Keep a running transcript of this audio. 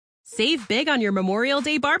Save big on your Memorial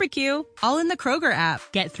Day barbecue, all in the Kroger app.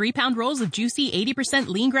 Get 3-pound rolls of juicy 80%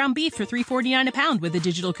 lean ground beef for $3.49 a pound with a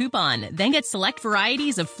digital coupon. Then get select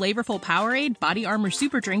varieties of flavorful Powerade, Body Armor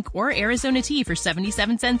Super Drink, or Arizona tea for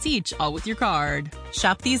 77 cents each, all with your card.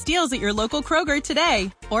 Shop these deals at your local Kroger today,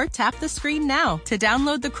 or tap the screen now to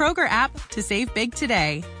download the Kroger app to save big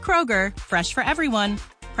today. Kroger, fresh for everyone.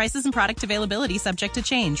 Prices and product availability subject to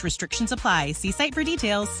change. Restrictions apply. See site for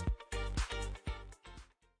details.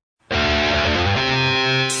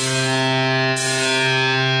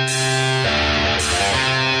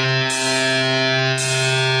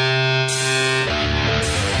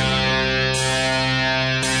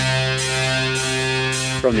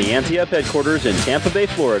 From the Ante Up headquarters in Tampa Bay,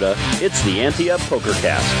 Florida, it's the Ante Up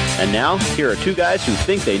PokerCast. And now, here are two guys who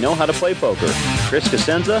think they know how to play poker, Chris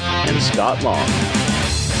Cosenza and Scott Long.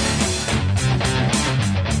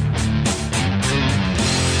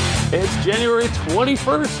 It's January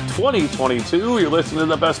 21st, 2022. You're listening to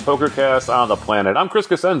the best PokerCast on the planet. I'm Chris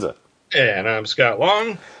Cosenza. And I'm Scott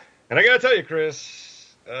Long. And I got to tell you,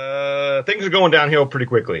 Chris, things are going downhill pretty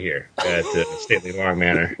quickly here at Stately Long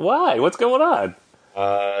Manor. Why? What's going on?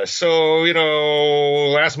 So,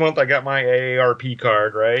 last month I got my AARP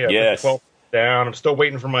card, right? Yes. 12 down. I'm still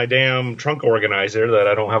waiting for my damn trunk organizer that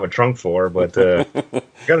I don't have a trunk for, but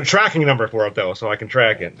got a tracking number for it, though, so I can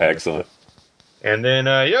track it. Excellent. And then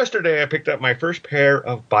yesterday I picked up my first pair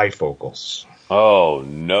of bifocals. Oh,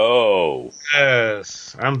 no.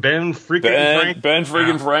 Yes. I'm Ben Franklin. Ben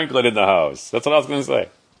freaking Franklin in the house. That's what I was going to say.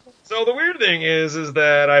 So the weird thing is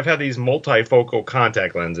that I've had these multifocal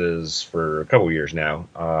contact lenses for a couple of years now.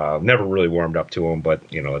 Never really warmed up to them, but,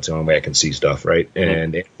 it's the only way I can see stuff, right?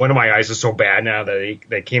 Mm-hmm. And one of my eyes is so bad now that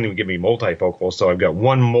they can't even give me multifocal, so I've got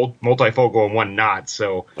one multifocal and one not.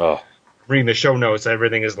 So reading the show notes,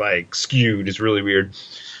 everything is, skewed. It's really weird.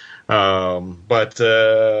 But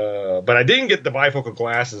I didn't get the bifocal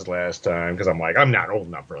glasses last time because I'm like, I'm not old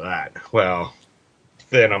enough for that. Well,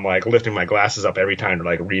 then I'm lifting my glasses up every time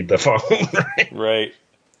to read the phone. Right.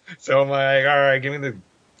 So I'm like, all right, give me the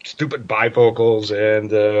stupid bifocals. And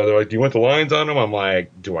they're like, do you want the lines on them? I'm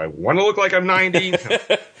like, do I want to look like I'm 90?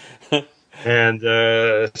 And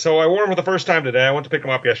so I wore them for the first time today. I went to pick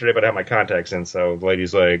them up yesterday, but I had my contacts in. So the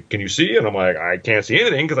lady's like, can you see? And I'm like, I can't see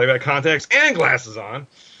anything because I've got contacts and glasses on.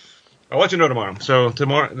 I'll let you know tomorrow. So this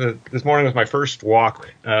morning was my first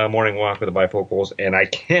morning walk with the bifocals, and I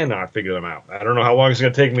cannot figure them out. I don't know how long it's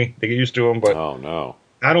going to take me to get used to them, but oh no!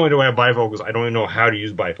 Not only do I have bifocals, I don't even know how to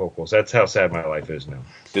use bifocals. That's how sad my life is now.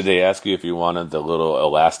 Did they ask you if you wanted the little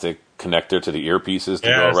elastic connector to the earpieces to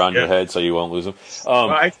go around your head so you won't lose them?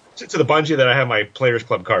 I to the bungee that I have my Players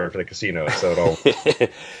Club card for the casino, so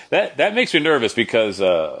that makes me nervous because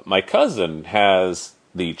my cousin has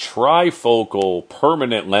the trifocal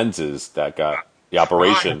permanent lenses that got the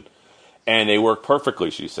operation, and they work perfectly,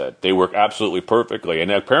 she said. They work absolutely perfectly.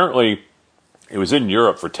 And apparently it was in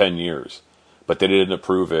Europe for 10 years, but they didn't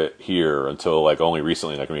approve it here until only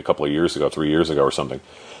recently, maybe a couple of years ago, 3 years ago or something.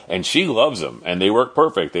 And she loves them, and they work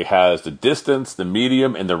perfect. They has the distance, the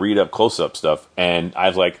medium, and the read-up close-up stuff. And I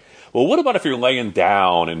was like, well, what about if you're laying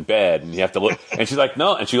down in bed and you have to look? And she's like,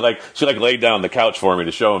 no. And she laid down on the couch for me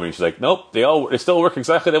to show me. She's like, nope, they still work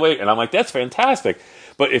exactly the way. And I'm like, that's fantastic.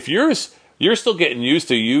 But if you're still getting used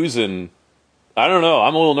to using, I don't know.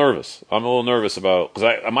 I'm a little nervous. About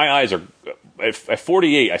because my eyes are at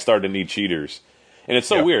 48. I started to need cheaters, and it's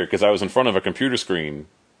so weird because I was in front of a computer screen,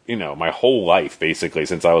 my whole life basically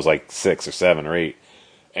since I was 6 or 7 or 8.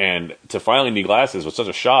 And to finally need glasses was such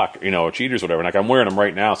a shock, or cheaters, whatever. I'm wearing them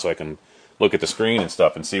right now so I can look at the screen and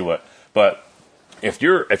stuff and see what. But if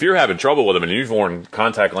you're having trouble with them and you've worn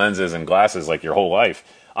contact lenses and glasses your whole life,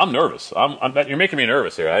 I'm nervous. You're making me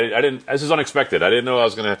nervous here. I didn't. This is unexpected. I didn't know I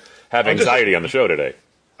was going to have anxiety on the show today.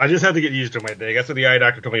 I just have to get used to my day. That's what the eye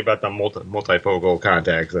doctor told me about the multifocal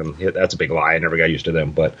contacts, and that's a big lie. I never got used to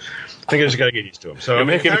them, but I think I just got to get used to them. So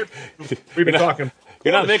we've been talking.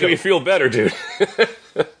 You're not making me feel better, dude.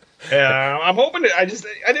 Yeah, I'm hoping I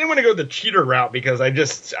didn't want to go the cheater route because I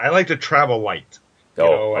like to travel light.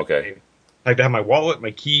 Okay. I like to have my wallet, my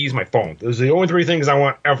keys, my phone. Those are the only 3 things I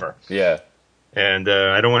want ever. Yeah. And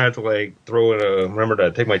I don't want to have to throw in remember to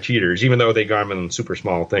take my cheaters, even though they got them in super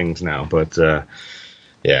small things now. But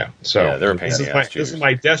yeah, so they're a pain in the ass. This is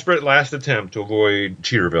my desperate last attempt to avoid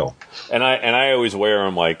Cheaterville. And I always wear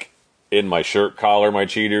them in my shirt collar, my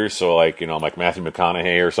cheaters, so I'm like Matthew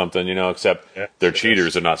McConaughey or something, except they're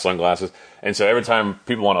cheaters, they're not sunglasses. And so every time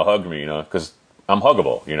people want to hug me, because I'm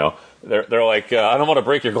huggable, they're like, I don't want to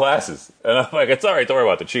break your glasses. And I'm like, it's all right, don't worry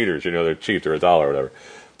about the cheaters, they're cheap, they're $1 or whatever.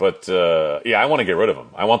 But I want to get rid of them.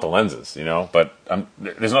 I want the lenses, but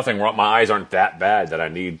there's nothing wrong. My eyes aren't that bad that I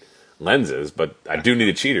need lenses, but I do need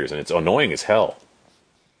the cheaters, and it's annoying as hell.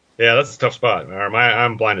 Yeah, that's a tough spot.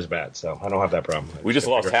 I'm blind as bat, so I don't have that problem. We just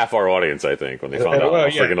lost half our audience, I think, when they found out how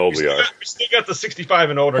freaking old we are. We still got the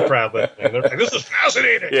 65 and older crowd left. And they're like, this is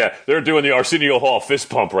fascinating. Yeah, they're doing the Arsenio Hall fist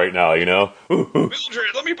pump right now, you know? Mildred,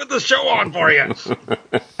 let me put this show on for you.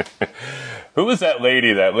 Who was that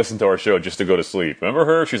lady that listened to our show just to go to sleep? Remember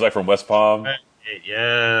her? She's like from West Palm.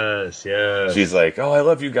 Yes. She's like, oh, I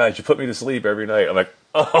love you guys. You put me to sleep every night. I'm like,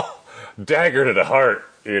 oh, dagger to the heart,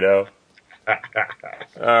 you know? All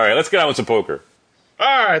right, let's get on with some poker.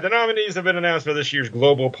 All right, the nominees have been announced for this year's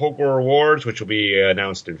Global Poker Awards, which will be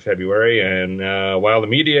announced in February. And while the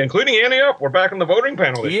media, including Annie Up, we're back on the voting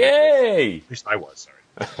panel this year. Yay! At least I was,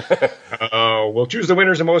 sorry. We'll choose the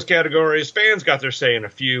winners in most categories. Fans got their say in a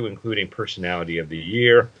few, including Personality of the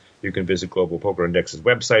Year. You can visit Global Poker Index's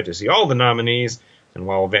website to see all the nominees. And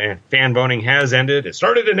while fan voting has ended, it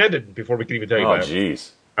started and ended before we could even tell you about it. Oh,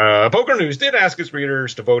 jeez. Poker News did ask its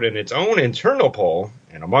readers to vote in its own internal poll,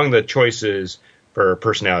 and among the choices for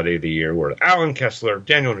Personality of the Year were Alan Kessler,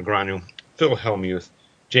 Daniel Negreanu, Phil Hellmuth,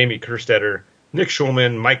 Jamie Kerstetter, Nick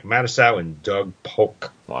Schulman, Mike Matusow, and Doug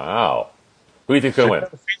Polk. Wow. Who do you think's going to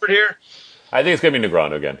win? Favorite here? I think it's going to be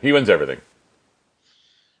Negreanu again. He wins everything.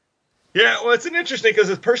 Yeah, well, it's an interesting because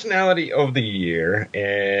it's Personality of the Year,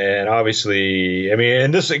 and obviously, I mean,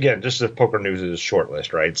 and this again, just the Poker News is a short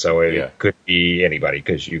list, right? So it could be anybody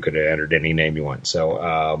because you could have entered any name you want.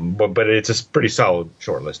 So, but it's a pretty solid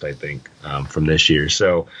short list, I think, from this year.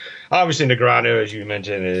 So, obviously, Negreanu, as you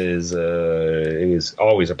mentioned, is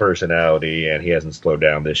always a personality, and he hasn't slowed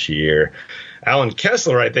down this year. Alan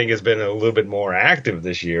Kessler, I think, has been a little bit more active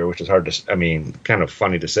this year, which is hard to, I mean, kind of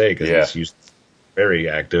funny to say because he's used. Very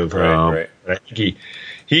active. Right. I think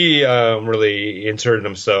he really inserted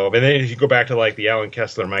himself. And then if you go back to like the Alan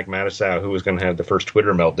Kessler, Mike Matusow, who was going to have the first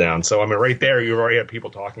Twitter meltdown. So, I mean, right there, you already had people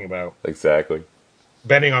talking about exactly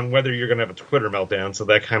betting on whether you're going to have a Twitter meltdown. So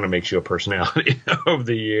that kind of makes you a Personality of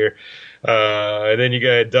the Year. And then you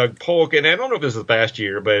got Doug Polk. And I don't know if this was last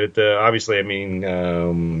year, but obviously, I mean,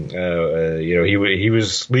 you know, he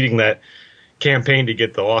was leading that campaign to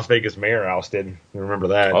get the Las Vegas mayor ousted. You remember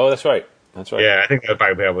that? Oh, that's right. That's right. Yeah, I think that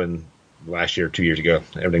probably happened last year, 2 years ago.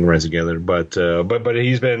 Everything runs together. But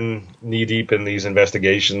he's been knee deep in these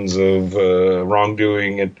investigations of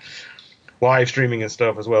wrongdoing and live streaming and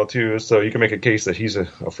stuff as well too. So you can make a case that he's a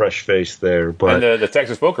fresh face there. But and the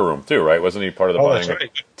Texas Poker Room too, right? Wasn't he part of the buying that's right.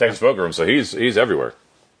 Texas Poker Room? So he's everywhere.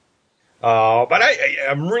 But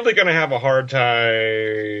I'm really going to have a hard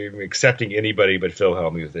time accepting anybody but Phil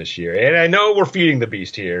Hellmuth this year. And I know we're feeding the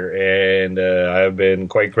beast here, and I've been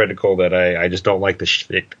quite critical that I just don't like the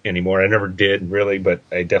shtick anymore. I never did, really, but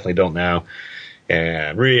I definitely don't now.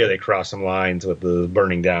 And really, they crossed some lines with the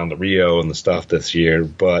burning down the Rio and the stuff this year.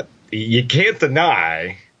 But you can't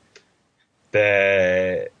deny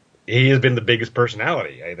that he has been the biggest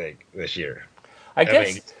personality, I think, this year. I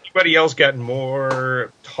guess... Anybody else got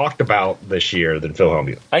more talked about this year than Phil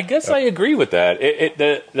Hellmuth? I guess I agree with that.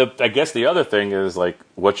 I guess the other thing is, like,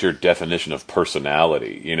 what's your definition of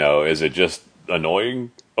personality? You know, is it just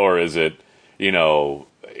annoying, or is it, you know,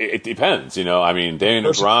 it depends. You know, I mean,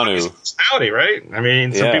 Daniel Negreanu, personality, right? I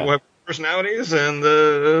mean, some people have personalities,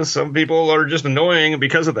 and some people are just annoying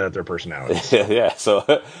because of that. Their personalities. Yeah. So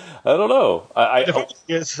I don't know.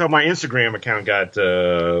 So my Instagram account got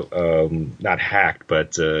not hacked,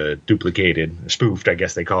 but duplicated, spoofed, I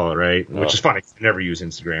guess they call it, right? Which is funny. I never use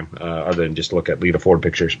Instagram other than just look at Lita Ford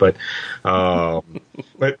pictures. But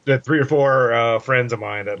but the 3 or 4 friends of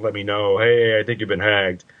mine that let me know, hey, I think you've been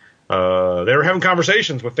hacked. They were having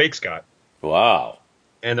conversations with Fake Scott. Wow.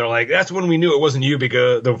 And they're like, that's when we knew it wasn't you,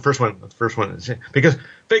 because the first one, because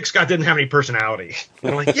Fake Scott didn't have any personality.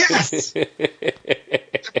 And I'm like, yes,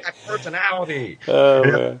 that personality. And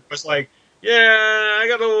it was like, yeah, I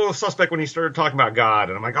got a little suspect when he started talking about God.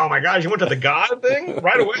 And I'm like, oh my gosh, you went to the God thing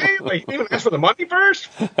right away? Like, you even asked for the money first?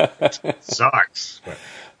 Sucks.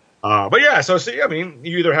 But yeah, so see, I mean,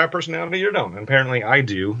 you either have personality or don't. And apparently I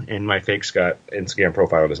do, and my Fake Scott Instagram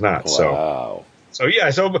profile does not. Wow. So yeah,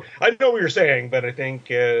 so I know what you're saying, but I think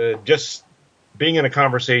just being in a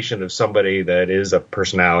conversation of somebody that is a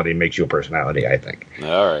personality makes you a personality, I think.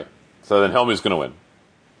 All right. So then Helmuth's going to win.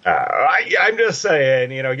 I'm just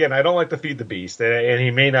saying, you know, again, I don't like to feed the beast, and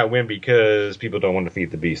he may not win because people don't want to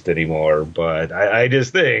feed the beast anymore, but I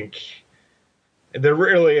just think they're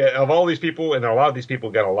really, of all these people, and a lot of these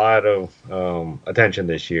people got a lot of attention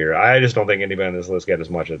this year. I just don't think anybody on this list got as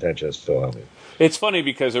much attention as Phil Hellmuth. It's funny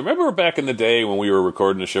because remember back in the day when we were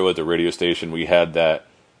recording a show at the radio station, we had that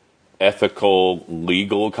ethical,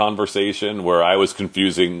 legal conversation where I was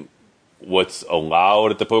confusing what's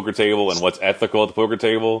allowed at the poker table and what's ethical at the poker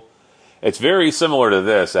table. it's very similar to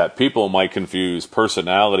this, that people might confuse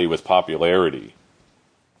personality with popularity.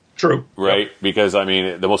 True. Right? Yep. Because, I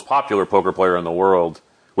mean, the most popular poker player in the world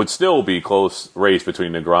would still be close race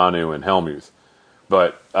between Negreanu and Hellmuth.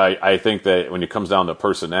 But I think that when it comes down to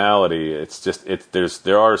personality,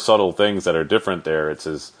 there are subtle things that are different there.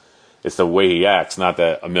 It's the way he acts, not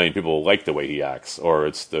that a million people like the way he acts, or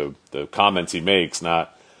it's the comments he makes,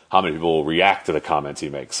 not how many people react to the comments he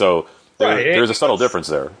makes. So there's a subtle difference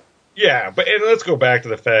there. Yeah, and let's go back to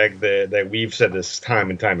the fact that we've said this time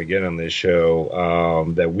and time again on this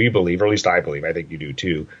show, that we believe, or at least I believe, I think you do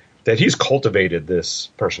too, that he's cultivated this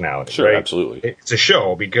personality. Sure, right? Absolutely. It's a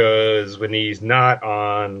show, because when he's not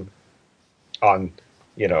on in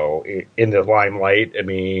the limelight, I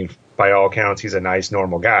mean, by all accounts, he's a nice,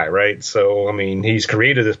 normal guy, right? So, I mean, he's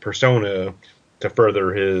created this persona to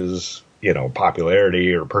further his,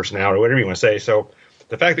 popularity or personality, whatever you want to say. So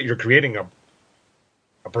the fact that you're creating a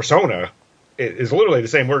persona is literally the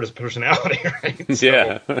same word as personality, right?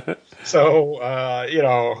 So,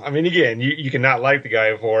 yeah. I mean, again, you cannot like the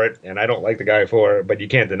guy for it, and I don't like the guy for it, but you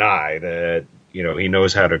can't deny that, he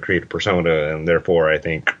knows how to create a persona, and therefore I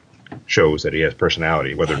think shows that he has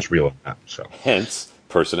personality, whether it's real or not. So Hence,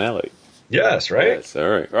 personality. Yes, right? Yes, all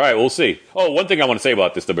right, we'll see. Oh, one thing I want to say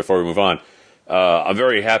about this, though, before we move on. I'm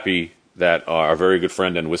very happy that our very good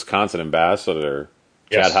friend and Wisconsin ambassador,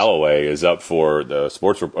 Chad Holloway, is up for the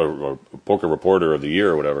sports or poker reporter of the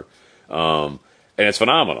year or whatever. And it's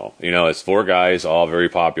phenomenal. It's 4 guys, all very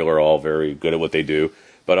popular, all very good at what they do.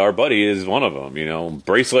 But our buddy is one of them,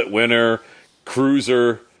 bracelet winner,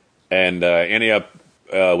 cruiser, and Antioch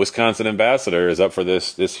Wisconsin ambassador is up for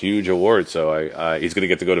this huge award. So he's going to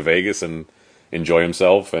get to go to Vegas and enjoy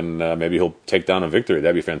himself, and maybe he'll take down a victory.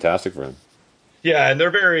 That'd be fantastic for him. Yeah, and they're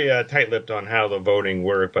very tight-lipped on how the voting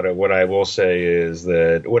work. But what I will say is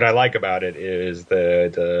that what I like about it is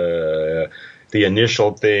that the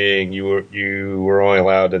initial thing, you were only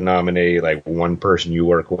allowed to nominate like one person you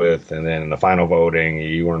work with, and then in the final voting,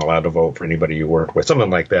 you weren't allowed to vote for anybody you work with, something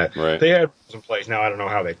like that. Right. They had rules in place. Now I don't know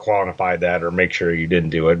how they quantified that or make sure you didn't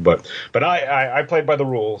do it, but I played by the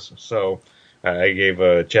rules, so. I gave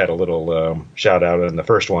Chad a little shout out in the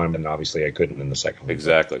first one, and obviously I couldn't in the second one.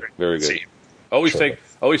 Exactly. Very good. See. Always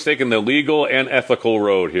taking the legal and ethical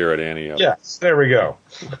road here at Antioch. Yes, there we go.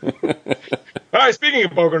 All right, speaking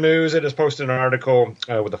of poker news, it has posted an article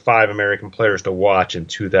with the 5 American players to watch in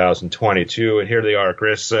 2022, and here they are,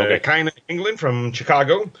 Chris. Kyle England from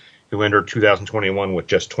Chicago, who entered 2021 with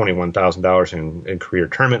just $21,000 in career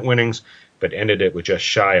tournament winnings, but ended it with just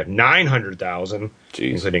shy of $900,000,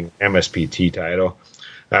 including MSPT title.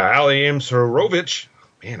 Ali Imsarovic,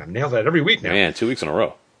 man, I've nailed that every week now. Man, 2 weeks in a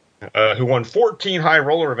row. Who won 14 high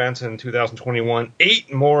roller events in 2021,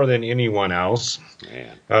 8 more than anyone else.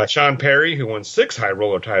 Man. Sean Perry, who won 6 high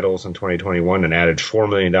roller titles in 2021 and added $4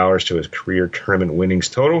 million to his career tournament winnings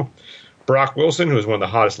total. Brock Wilson, who was one of the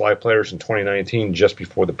hottest live players in 2019 just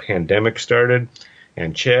before the pandemic started.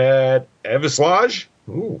 And Chad Eveslage,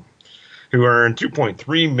 who earned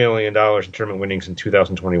 $2.3 million in tournament winnings in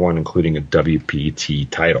 2021, including a WPT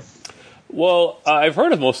title. Well, I've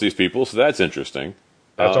heard of most of these people, so that's interesting.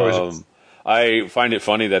 That's always. I find it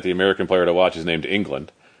funny that the American player to watch is named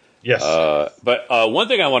England. Yes. But one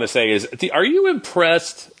thing I want to say is, are you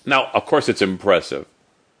impressed? Now, of course, it's impressive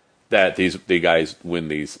that the guys win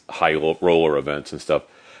these high roller events and stuff.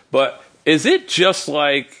 But is it just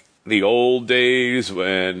like the old days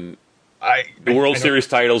when the World Series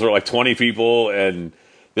titles were like 20 people and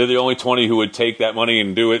they're the only 20 who would take that money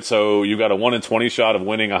and do it? So you got a 1 in 20 shot of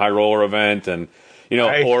winning a high roller event, and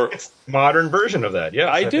it's a modern version of that. Yes,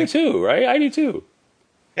 I do too. Right, I do too.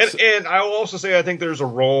 And I will also say I think there's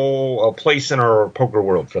a place in our poker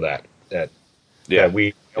world for that. That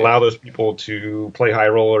we allow those people to play high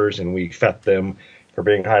rollers, and we vet them for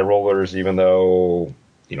being high rollers, even though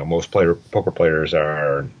most poker players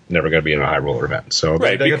are never going to be in a high roller event. So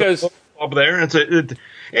right, because up there, and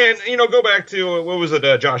go back to what was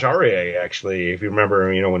it, Josh Aurier actually, if you remember,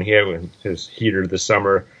 when he had his heater this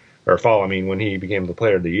summer or fall, when he became the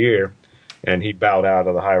player of the year, and he bowed out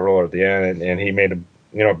of the high roller at the end, and he made a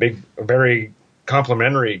very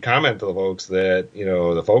complimentary comment to the folks that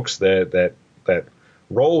the folks that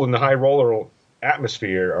roll in the high roller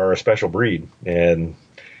atmosphere are a special breed, and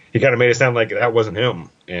he kind of made it sound like that wasn't him,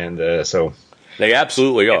 and so they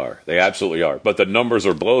absolutely are. They absolutely are. But the numbers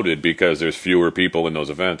are bloated because there's fewer people in those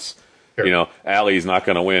events. Sure. Ali's not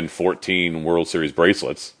going to win 14 World Series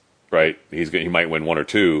bracelets, right? He might win 1 or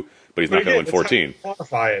 2, but he's not going to win 14.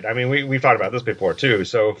 Quantify it. We thought about this before too.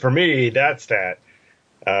 So for me, that stat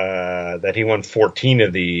that he won 14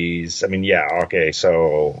 of these. I mean, yeah, okay.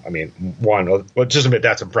 So, I mean, one. Well, just admit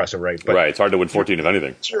that's impressive, right? But right. It's hard to win 14 of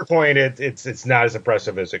anything. To your point, it's not as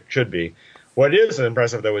impressive as it should be. What is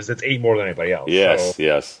impressive though is it's 8 more than anybody else. Yes. So,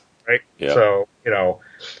 yes. Right. Yeah. So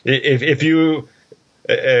if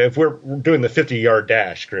we're doing the 50-yard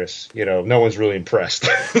dash, Chris, no one's really impressed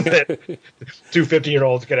that 2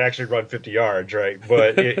 50-year-olds can actually run 50 yards, right?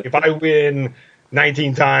 But if I win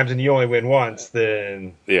 19 times and you only win once,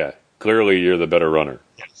 then yeah, clearly you're the better runner.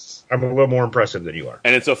 Yes, I'm a little more impressive than you are.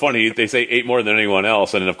 And it's so funny, they say 8 more than anyone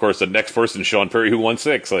else, and then of course the next person, Sean Perry, who won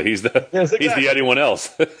 6, so he's the anyone else.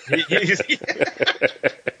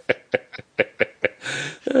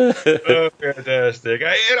 Oh, fantastic.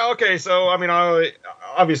 Okay, so I mean,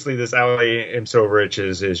 obviously this Ali Imsovich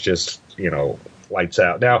is just lights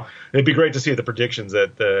out. Now it'd be great to see the predictions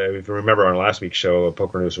that if you remember on last week's show,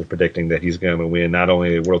 Poker News was predicting that he's going to win not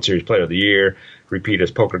only the World Series Player of the Year, repeat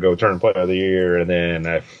as Poker Go Tournament Player of the Year, and then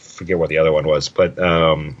I forget what the other one was, but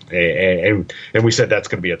and we said that's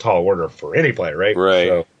going to be a tall order for any player, right?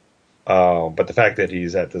 Right. So, but the fact that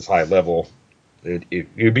he's at this high level.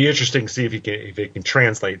 It'd be interesting to see if it can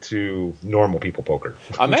translate to normal people poker.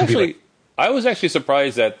 I was actually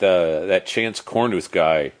surprised that that Chance Cornuth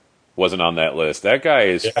guy wasn't on that list. That guy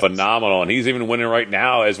is phenomenal, and he's even winning right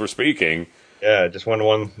now as we're speaking. Yeah, just won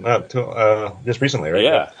one just recently, right?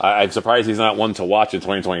 Yeah, I'm surprised he's not one to watch in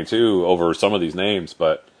 2022 over some of these names,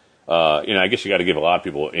 but I guess you got to give a lot of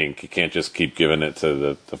people ink. You can't just keep giving it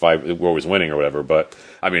to the 5 who always winning or whatever. But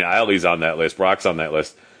I mean, Ali's on that list, Brock's on that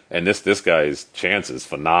list. And this guy's chance is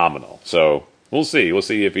phenomenal. So we'll see. We'll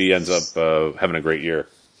see if he ends up having a great year.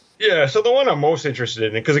 Yeah, so the one I'm most interested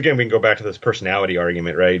in, because again, we can go back to this personality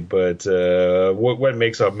argument, right? But what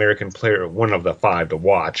makes an American player one of the 5 to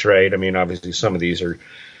watch, right? I mean, obviously some of these are,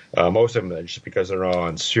 most of them just because they're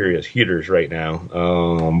on serious heaters right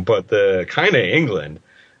now. But the kind of England,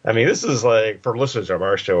 I mean, this is like, for listeners of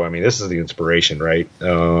our show, I mean, this is the inspiration, right?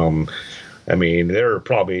 I mean, there are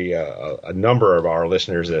probably a number of our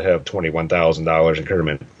listeners that have $21,000 in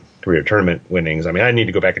career tournament winnings. I mean, I need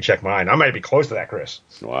to go back and check mine. I might be close to that, Chris.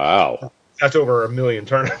 Wow. That's over 1 million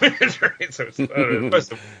tournaments, right? So it's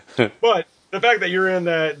impressive. But the fact that you're in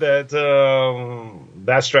that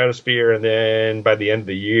stratosphere, and then by the end of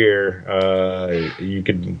the year, you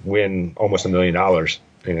could win almost $1 million,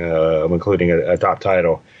 including a top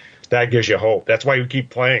title. That gives you hope. That's why you keep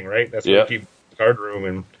playing, right? That's why you keep card room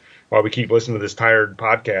and why we keep listening to this tired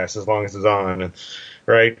podcast as long as it's on,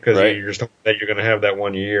 right? Because you're just hoping that you're going to have that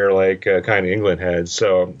 1 year like kind of England had.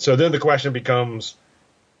 So then the question becomes,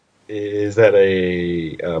 is that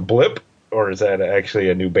a blip or is that actually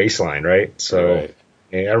a new baseline, right? So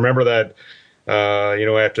and I remember that,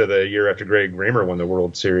 after the year after Greg Raymer won the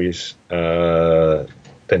World Series,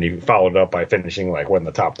 then he followed up by finishing in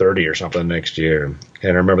the top 30 or something next year. And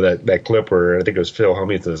I remember that clip where I think it was Phil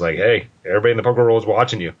Hellmuth was like, "Hey, everybody in the poker world is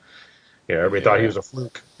watching you." Yeah, everybody thought he was a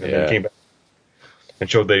fluke, and then came back and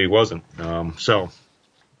showed that he wasn't. So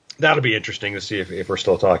that'll be interesting to see if we're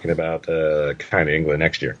still talking about kind of England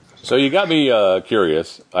next year. So you got me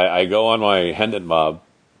curious. I go on my Hendon Mob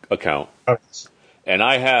account, and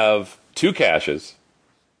I have 2 cashes,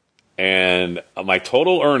 and my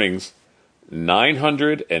total earnings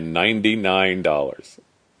 $999.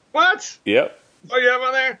 What? Yep. Oh, you have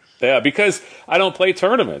on there? Yeah, because I don't play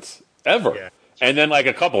tournaments ever. Yeah. And then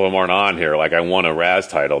a couple of them aren't on here. I won a Raz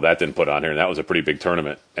title that didn't put on here, and that was a pretty big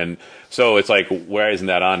tournament. And so it's why isn't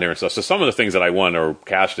that on there and stuff? So some of the things that I won or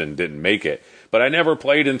cashed in didn't make it. But I never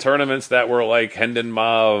played in tournaments that were like Hendon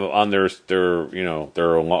Mob on their what do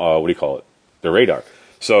you call it? Their radar.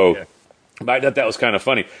 So I thought that was kind of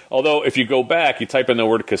funny. Although if you go back, you type in the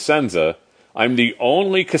word Cosenza, I'm the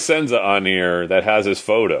only Cosenza on here that has his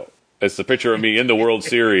photo. It's the picture of me in the World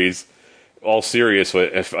Series. All serious,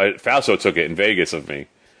 Fausto took it in Vegas of me,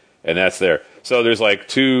 and that's there. So there's 4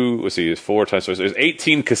 times, so there's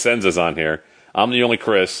 18 Cosenzas on here. I'm the only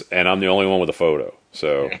Chris, and I'm the only one with a photo.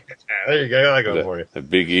 So there you go. I go for you. A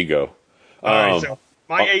big ego. All right, so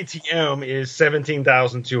my ATM is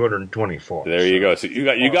 17,224. There you go. So you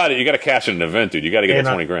got it. You got to cash in an event, dude. You got to get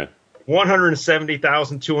that 20 grand.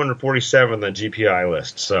 170,247 on the GPI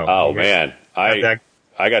list. So man, I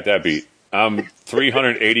got that beat. I'm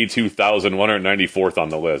 382,194th on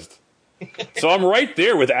the list. So I'm right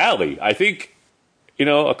there with Ali. I think,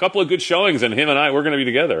 a couple of good showings, and him and we're going to be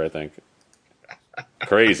together, I think.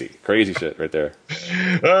 Crazy shit right there.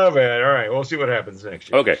 Oh, man. All right. We'll see what happens next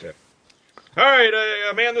year. Okay. All right.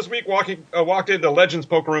 A man this week walked into Legends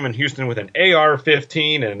Poker Room in Houston with an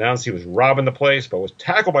AR-15 and announced he was robbing the place, but was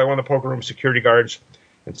tackled by one of the poker room security guards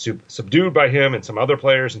and subdued by him and some other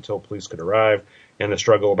players until police could arrive. In the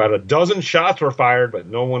struggle, about a dozen shots were fired, but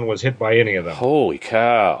no one was hit by any of them. Holy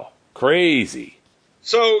cow. Crazy.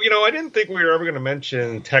 So, I didn't think we were ever going to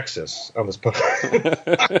mention Texas on this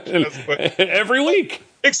podcast. Every week.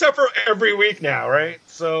 Except for every week now, right?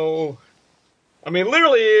 So,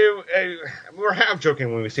 literally, we're half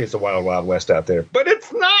joking when we say it's the Wild Wild West out there. But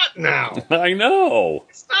it's not now. I know.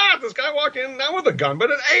 It's not. This guy walked in, not with a gun,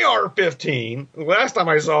 but an AR-15. Last time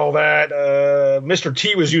I saw that, Mr.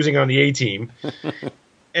 T was using on the A-team.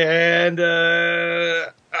 And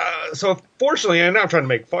so, fortunately, I'm not trying to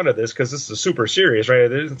make fun of this because this is super serious,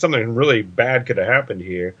 right? Something really bad could have happened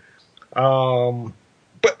here.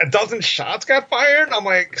 But a dozen shots got fired? I'm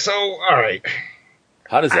like, so, all right.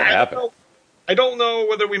 How does that happen? I don't know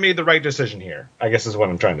whether we made the right decision here, I guess is what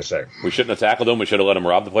I'm trying to say. We shouldn't have tackled him. We should have let him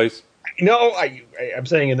rob the place. No, I'm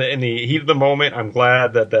saying in the heat of the moment, I'm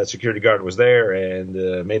glad that security guard was there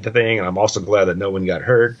and made the thing. And I'm also glad that no one got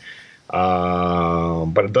hurt.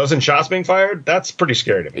 But a dozen shots being fired, that's pretty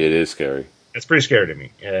scary to me. It is scary. It's pretty scary to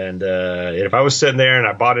me. And if I was sitting there and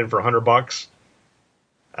I bought in for $100,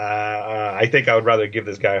 I think I would rather give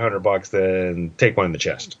this guy $100 than take one in the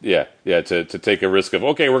chest. Yeah. To take a risk of,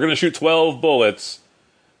 okay, we're going to shoot 12 bullets.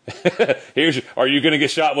 Are you going to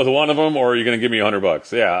get shot with one of them, or are you going to give me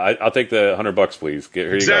 $100? Yeah, I'll take the $100, please.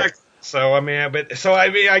 Here exactly. You go. So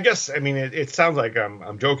I guess it sounds like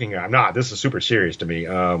I'm joking. I'm not. This is super serious to me.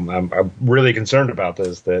 I'm really concerned about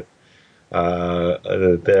this. That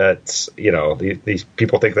these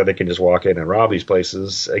people think that they can just walk in and rob these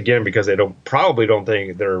places again because they probably don't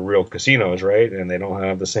think they're real casinos, right? And they don't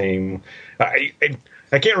have the same. I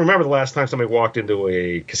can't remember the last time somebody walked into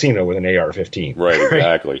a casino with an AR-15. Right,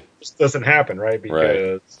 exactly. This doesn't happen, right?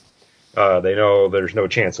 Because they know there's no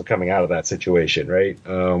chance of coming out of that situation, right?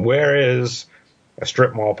 Whereas a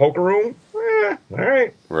strip mall poker room, all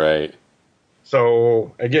right. Right.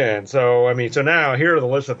 So, again, so now here are the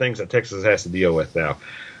list of things that Texas has to deal with now.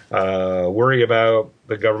 Worry about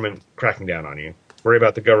the government cracking down on you. Worry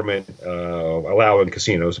about the government allowing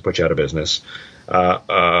casinos to put you out of business.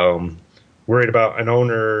 Worried about an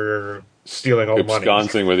owner stealing all the money.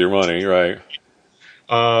 Ensconcing with your money, right.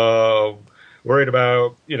 Worried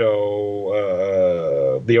about,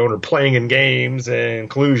 the owner playing in games and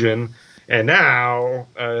collusion. And now,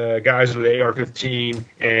 guys with AR-15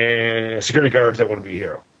 and security guards that want to be a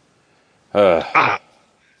hero.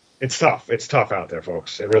 It's tough. It's tough out there,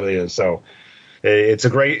 folks. It really is. So it's a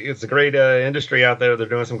great industry out there. They're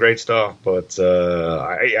doing some great stuff, but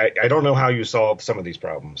I don't know how you solve some of these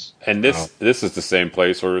problems. And this is the same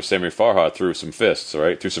place where Sammy Farha threw some fists,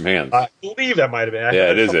 right? Threw some hands. I believe that might have been.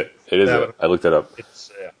 It is it. I looked it up.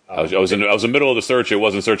 I was in the middle of the search. It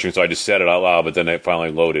wasn't searching, so I just said it out loud. But then it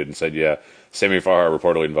finally loaded and said, "Yeah, Sammy Farha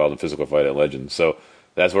reportedly involved in physical fight at Legends." So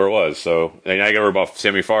that's where it was. So and I got about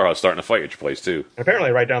Sammy Farha starting a fight at your place too.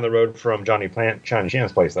 Apparently, right down the road from Johnny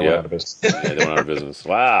Chan's place, that went out of business. They went out of business.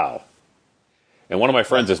 Wow. And one of my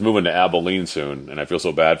friends is moving to Abilene soon, and I feel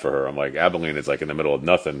so bad for her. I'm like, Abilene is like in the middle of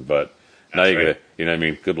nothing, but now you get, you know what I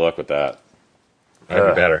mean? Good luck with that.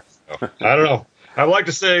 That'd be better. I don't know. I'd like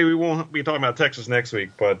to say we won't be talking about Texas next week,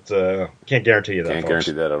 but can't guarantee you that. Can't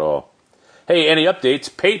guarantee that at all. Hey, any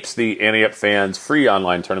updates? Papes, the Ante Up Fans free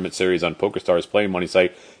online tournament series on PokerStars Play Money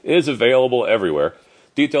site, is available everywhere.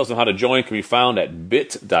 Details on how to join can be found at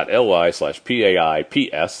bit.ly/PAIPS.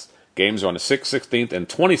 Games are on the 6th, 16th, and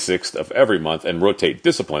 26th of every month and rotate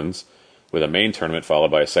disciplines, with a main tournament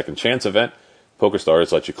followed by a second chance event.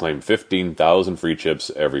 PokerStars lets you claim 15,000 free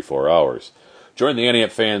chips every 4 hours. Join the Ante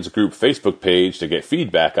Up Fans group Facebook page to get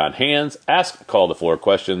feedback on hands, ask call-to-floor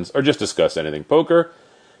questions, or just discuss anything poker.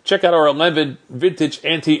 Check out our 11 vintage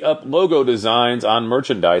Ante Up logo designs on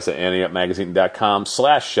merchandise at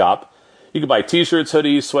anteupmagazine.com/shop. You can buy t-shirts,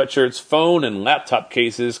 hoodies, sweatshirts, phone and laptop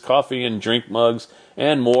cases, coffee and drink mugs,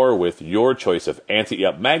 and more with your choice of Ante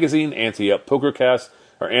Up Magazine, Ante Up PokerCast,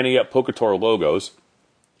 or Ante Up Poker Tour logos.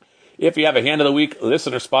 If you have a hand of the week,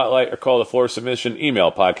 listener spotlight, or call the floor submission,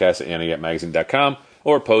 email podcast at anteupmagazine.com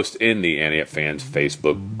or post in the Ante Up Fans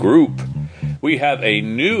Facebook group. We have a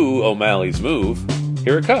new O'Malley's Move.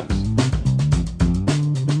 Here it comes.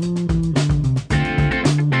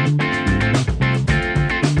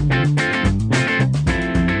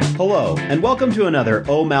 Hello, and welcome to another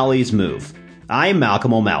O'Malley's Move. I'm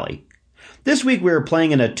Malcolm O'Malley. This week we are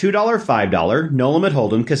playing in a $2, $5 no-limit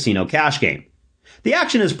hold'em casino cash game. The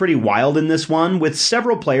action is pretty wild in this one, with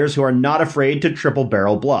several players who are not afraid to triple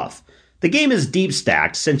barrel bluff. The game is deep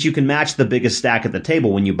stacked since you can match the biggest stack at the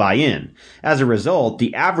table when you buy in. As a result,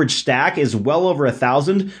 the average stack is well over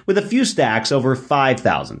 1,000, with a few stacks over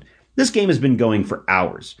 5,000. This game has been going for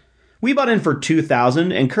hours. We bought in for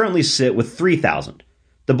 $2,000 and currently sit with $3,000.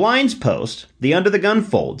 The blinds post, the under the gun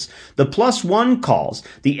folds, the +1 calls,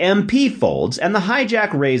 the MP folds, and the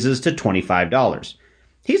hijack raises to $25.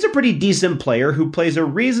 He's a pretty decent player who plays a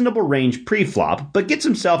reasonable range pre-flop, but gets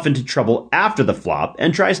himself into trouble after the flop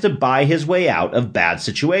and tries to buy his way out of bad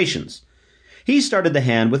situations. He started the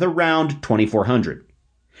hand with around 2,400.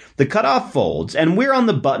 The cutoff folds, and we're on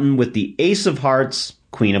the button with the ace of hearts,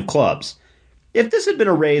 queen of clubs. If this had been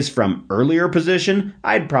a raise from earlier position,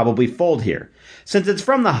 I'd probably fold here. Since it's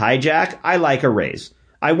from the hijack, I like a raise.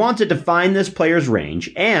 I want to define this player's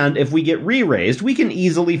range, and if we get re-raised, we can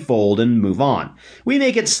easily fold and move on. We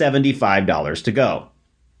make it $75 to go.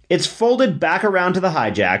 It's folded back around to the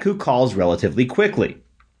hijack, who calls relatively quickly.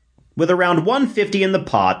 With around 150 in the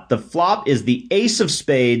pot, the flop is the ace of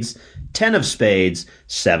spades, 10 of spades,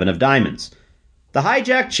 7 of diamonds. The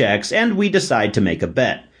hijack checks, and we decide to make a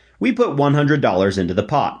bet. We put $100 into the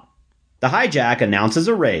pot. The hijack announces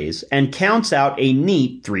a raise and counts out a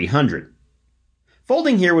neat 300.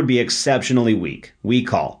 Folding here would be exceptionally weak. We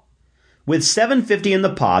call. With 750 in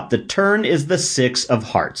the pot, the turn is the 6 of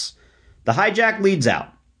hearts. The hijack leads out,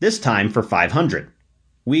 this time for 500.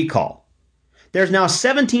 We call. There's now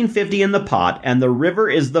 1750 in the pot, and the river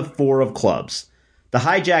is the 4 of clubs. The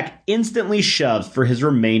hijack instantly shoves for his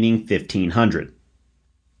remaining 1500.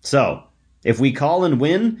 So, if we call and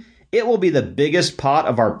win, it will be the biggest pot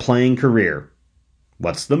of our playing career.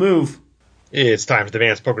 What's the move? It's time for the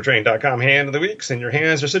AdvancedPokerTraining.com Hand of the Week. Send your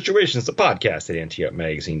hands or situations to podcast at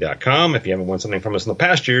anteupmagazine.com. If you haven't won something from us in the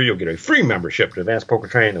past year, you'll get a free membership to Advanced Poker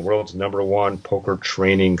Training, the world's #1 poker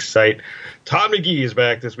training site. Todd McGee is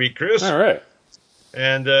back this week, Chris. All right.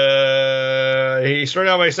 And he started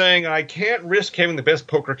out by saying, I can't risk having the best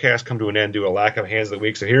poker cast come to an end due to a lack of hands of the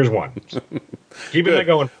week, so here's one. Keeping that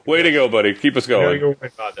going. Way to go, buddy. Keep us going. There you go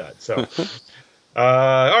about that. So,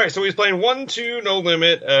 all right, so he's playing 1-2 No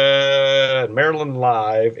Limit Maryland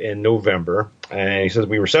Live in November, and he says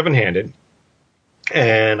we were 7-handed,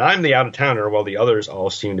 and I'm the out-of-towner while the others all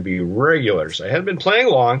seem to be regulars. I hadn't been playing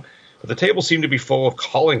long, but the table seemed to be full of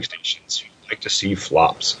calling stations who'd like to see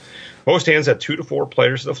flops. Most hands had 2 to 4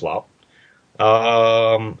 players to the flop.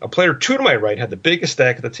 A player 2 to my right had the biggest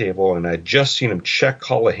stack at the table, and I'd just seen him check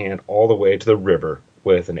call a hand all the way to the river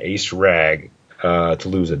with an ace rag to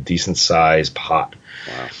lose a decent-sized pot.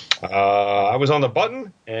 Wow. I was on the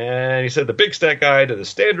button, and he said the big stack guy did the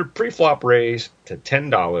standard pre-flop raise to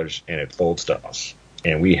 $10, and it folds to us.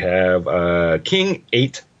 And we have King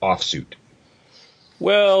 8 offsuit.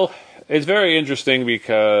 Well, it's very interesting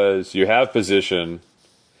because you have position,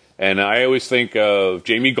 and I always think of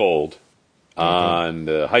Jamie Gold on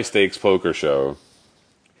the High Stakes Poker Show,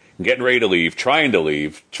 getting ready to leave, trying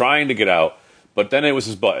to get out, but then it was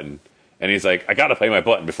his button. And he's like, I got to play my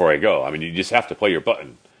button before I go. I mean, you just have to play your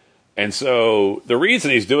button. And so the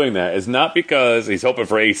reason he's doing that is not because he's hoping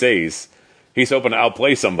for ace-ace. He's hoping to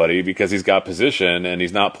outplay somebody because he's got position and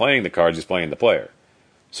he's not playing the cards, he's playing the player.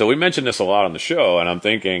 So we mentioned this a lot on the show, and I'm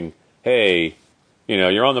thinking, hey, you know,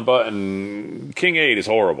 you're on the button. King 8 is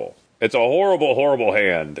horrible. It's a horrible, horrible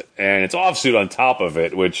hand. And it's offsuit on top of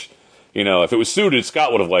it, which, you know, if it was suited,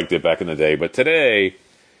 Scott would have liked it back in the day. But today,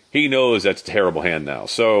 he knows that's a terrible hand now.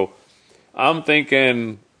 So I'm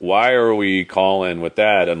thinking, why are we calling with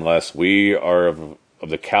that unless we are of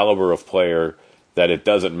the caliber of player that it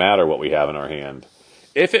doesn't matter what we have in our hand?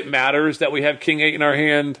 If it matters that we have King 8 in our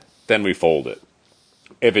hand, then we fold it.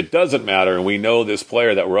 If it doesn't matter and we know this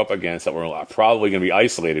player that we're up against that we're probably going to be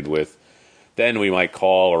isolated with, then we might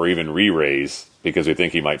call or even re-raise because we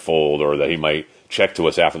think he might fold or that he might check to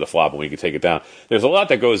us after the flop and we can take it down. There's a lot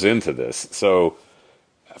that goes into this. So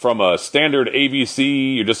from a standard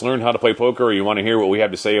ABC, you just learned how to play poker, or you want to hear what we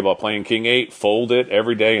have to say about playing King 8, fold it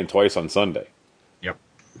every day and twice on Sunday. Yep.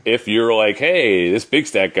 If you're like, hey, this big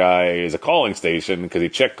stack guy is a calling station because he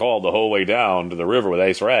check called the whole way down to the river with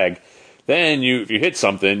ace rag, then if you hit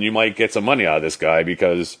something, you might get some money out of this guy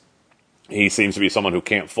because he seems to be someone who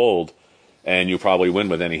can't fold, and you probably win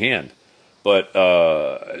with any hand. But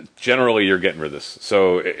generally, you're getting rid of this.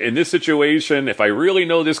 So in this situation, if I really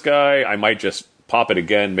know this guy, I might just pop it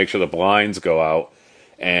again, make sure the blinds go out,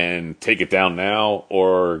 and take it down now,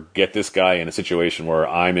 or get this guy in a situation where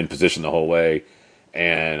I'm in position the whole way,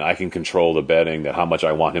 and I can control the betting that how much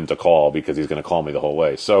I want him to call because he's going to call me the whole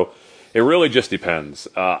way. So it really just depends.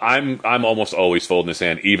 I'm almost always folding this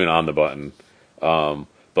hand, even on the button.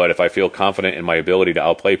 But if I feel confident in my ability to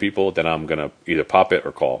outplay people, then I'm going to either pop it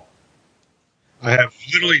or call. I have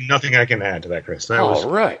literally nothing I can add to that, Chris. That was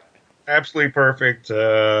right. Absolutely perfect.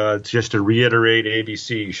 Just to reiterate,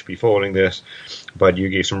 ABC, you should be folding this. But you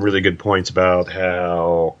gave some really good points about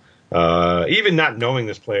how even not knowing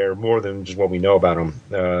this player more than just what we know about him,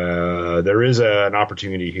 there is an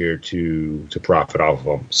opportunity here to profit off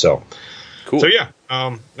of him. So, cool. So yeah.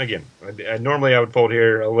 Again, normally I would fold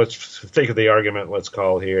here. Let's think of the argument. Let's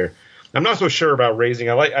call here. I'm not so sure about raising.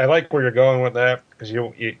 I like where you're going with that because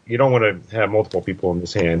you don't want to have multiple people in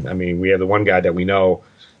this hand. I mean, we have the one guy that we know,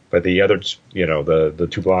 but the other, the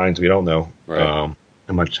two blinds we don't know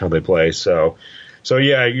how they play. So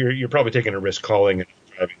yeah, you're probably taking a risk calling and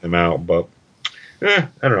driving them out, but I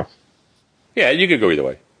don't know. Yeah, you could go either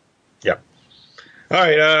way. Yeah. All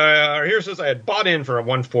right. Here says I had bought in for a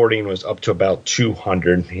 140 and was up to about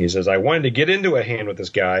 200. He says I wanted to get into a hand with this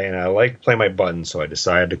guy and I like to play my button, so I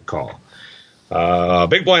decided to call.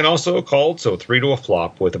 Big blind also called, so 3 to a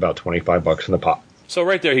flop with about $25 in the pot. So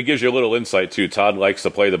right there, he gives you a little insight too. Todd likes to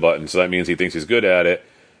play the button, so that means he thinks he's good at it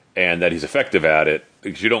and that he's effective at it.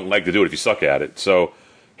 Because you don't like to do it if you suck at it. So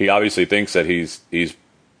he obviously thinks that he's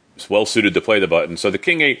well suited to play the button. So the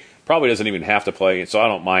king 8 probably doesn't even have to play it. So I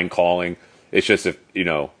don't mind calling. It's just if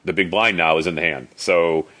the big blind now is in the hand,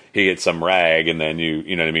 so he hits some rag, and then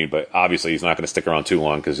you know what I mean. But obviously he's not going to stick around too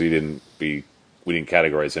long because we didn't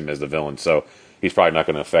categorize him as the villain, so he's probably not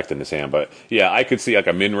going to affect in this hand. But yeah, I could see like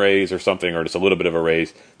a min raise or something, or just a little bit of a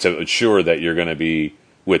raise to ensure that you're going to be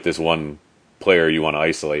with this one player you want to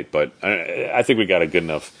isolate. But I think we got a good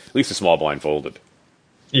enough, at least a small blind folded.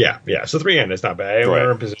 Yeah. So 3-hand is not bad. Right.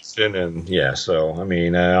 We're in position, and yeah. So I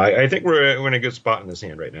mean, I think we're in a good spot in this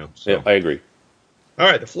hand right now. So. Yeah, I agree. All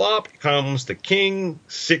right, the flop comes the king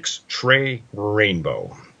 6 tray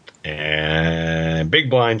rainbow, and big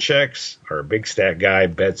blind checks. Our big stack guy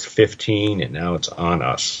bets 15, and now it's on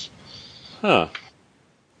us. Huh.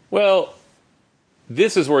 Well,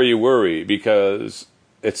 this is where you worry because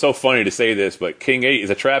it's so funny to say this, but king 8 is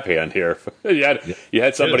a trap hand here. you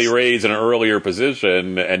had somebody raise in an earlier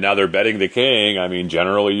position, and now they're betting the king. I mean,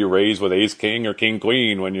 generally you raise with ace king or king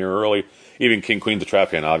queen when you're early. Even king queen's a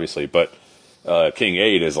trap hand, obviously, but king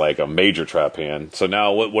 8 is like a major trap hand. So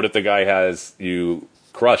now what if the guy has you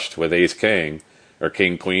crushed with ace king or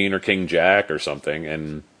king queen or king jack or something,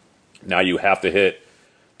 and now you have to hit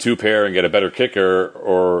 2 pair and get a better kicker,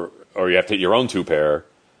 or you have to hit your own 2 pair.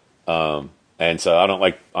 And so I don't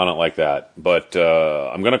like that. But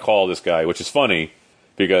I'm going to call this guy, which is funny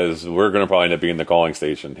because we're going to probably end up being the calling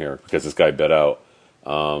station here because this guy bet out.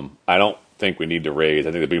 I don't think we need to raise.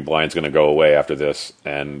 I think the big blind's going to go away after this,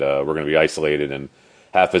 and we're going to be isolated and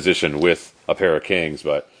have position with a pair of kings.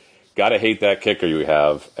 But got to hate that kicker you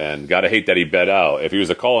have, and got to hate that he bet out. If he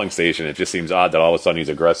was a calling station, it just seems odd that all of a sudden he's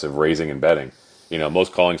aggressive raising and betting.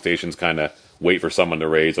 Most calling stations kind of wait for someone to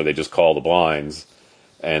raise, or they just call the blinds,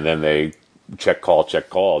 and then they check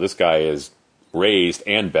call. This guy is raised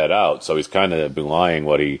and bet out, so he's kind of belying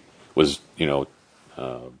what he was,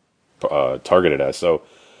 targeted as. So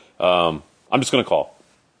I'm just going to call.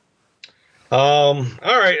 All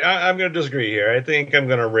right, I'm going to disagree here. I think I'm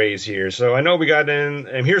going to raise here. So I know we got in,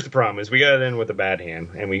 and here's the problem: is we got in with a bad hand,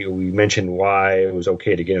 and we mentioned why it was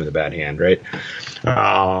okay to get in with a bad hand, right?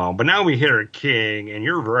 But now we hit our king, and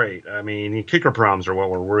you're right. I mean, kicker problems are what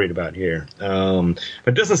we're worried about here. But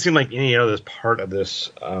it doesn't seem like any other part of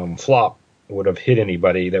this flop would have hit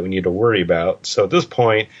anybody that we need to worry about. So at this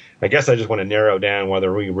point, I guess I just want to narrow down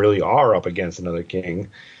whether we really are up against another king.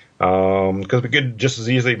 Because we could just as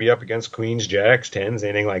easily be up against queens, jacks, tens,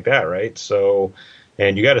 anything like that, right? So,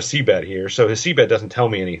 and you got a C-bet here. So his C-bet doesn't tell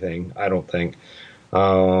me anything, I don't think.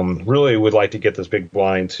 Really would like to get this big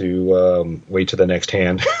blind to wait to the next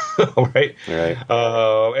hand, right?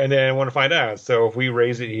 And then want to find out. So if we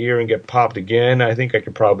raise it here and get popped again, I think I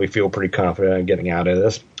could probably feel pretty confident in getting out of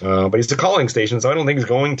this. But he's the calling station, so I don't think he's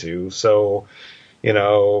going to. So, I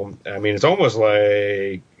mean, it's almost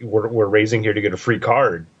like we're raising here to get a free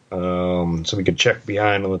card. So we could check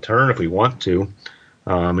behind on the turn if we want to,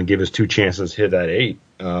 and give us 2 chances to hit that 8.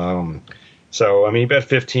 So, I mean, he bet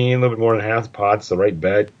 15, a little bit more than half the pot's the right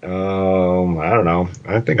bet. I don't know.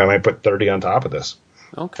 I think I might put 30 on top of this.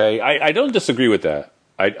 Okay. I don't disagree with that.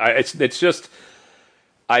 It's just,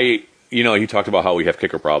 he talked about how we have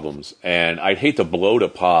kicker problems, and I'd hate to bloat a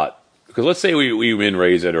pot, because let's say we win,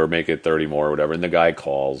 raise it, or make it 30 more or whatever, and the guy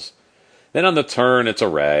calls. Then on the turn, it's a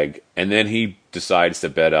rag, and then he decides to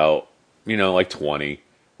bet out, like 20.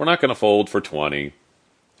 We're not going to fold for 20.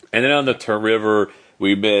 And then on the turn river,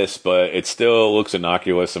 we miss, but it still looks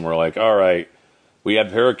innocuous, and we're like, all right, we have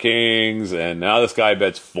pair of kings, and now this guy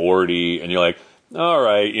bets 40, and you're like, all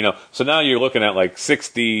right, So now you're looking at like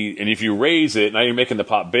 60, and if you raise it, now you're making the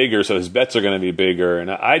pot bigger, so his bets are going to be bigger. And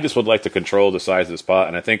I just would like to control the size of this pot,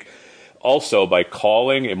 and I think also by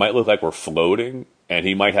calling, it might look like we're floating, and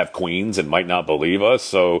he might have queens and might not believe us.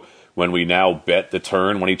 So when we now bet the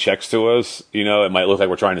turn when he checks to us. You know, it might look like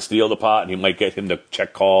we're trying to steal the pot, and he might get him to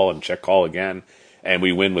check call and check call again, and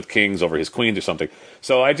we win with kings over his queens or something.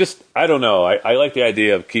 So I don't know. I like the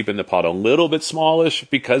idea of keeping the pot a little bit smallish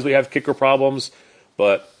because we have kicker problems,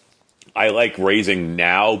 but I like raising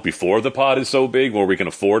now before the pot is so big where we can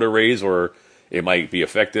afford a raise, or it might be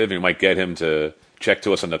effective. It might get him to check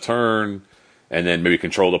to us on the turn, and then maybe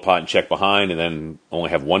control the pot and check behind, and then only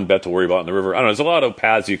have one bet to worry about in the river. I don't know. There's a lot of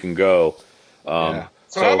paths you can go. So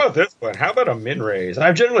how about this one? How about a min raise?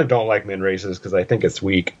 I generally don't like min raises because I think it's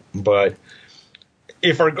weak. But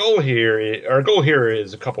if our goal here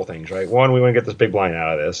is a couple things, right? One, we want to get this big blind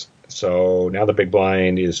out of this. So now the big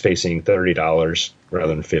blind is facing $30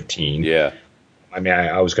 rather than $15. Yeah. I mean,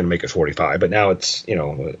 I was going to make it 45, but now it's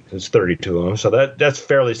 30 to them. So that's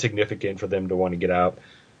fairly significant for them to want to get out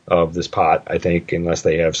of this pot, I think, unless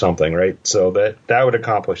they have something, right? So that would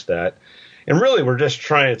accomplish that. And really,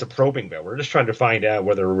 it's a probing bet. We're just trying to find out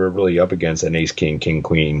whether we're really up against an ace, king, king,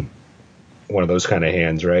 queen, one of those kind of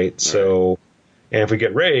hands, right? So, and if we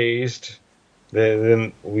get raised,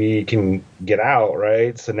 then we can get out,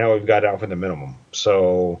 right? So now we've got out for the minimum.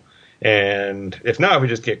 So, and if not, if we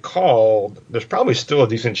just get called, there's probably still a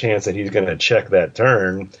decent chance that he's going to check that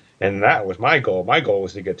turn. And that was my goal. My goal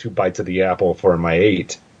was to get 2 bites of the apple for my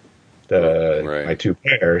 8, my 2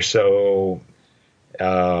 pairs. So,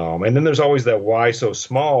 and then there's always that why so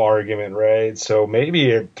small argument, right? So maybe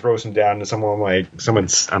it throws him down to I'm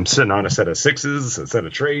sitting on a set of 6s, a set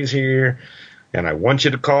of trays here, and I want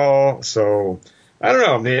you to call. So I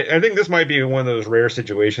don't know. I think this might be one of those rare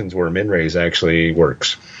situations where min raise actually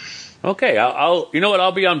works. Okay, I'll you know what?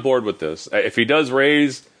 I'll be on board with this. If he does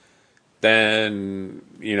raise, then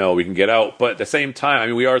we can get out. But at the same time, I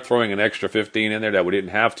mean, we are throwing an extra 15 in there that we didn't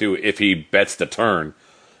have to if he bets the turn,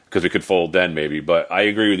 because we could fold then maybe. But I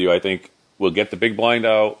agree with you. I think we'll get the big blind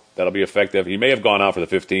out. That'll be effective. He may have gone out for the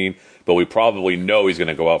 15, but we probably know he's going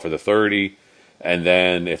to go out for the 30. And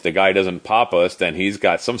then if the guy doesn't pop us, then he's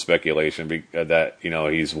got some speculation that,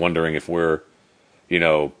 he's wondering if we're,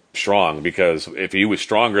 strong. Because if he was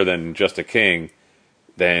stronger than just a king,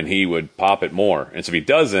 then he would pop it more. And so if he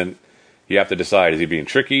doesn't, you have to decide, is he being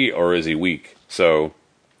tricky or is he weak? So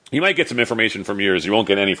you might get some information from yours. You won't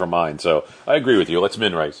get any from mine. So I agree with you. Let's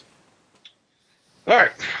min raise. All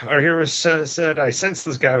right. Our hero said, I sensed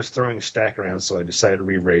this guy was throwing a stack around, so I decided to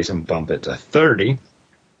re-raise and bump it to 30.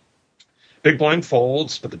 Big blind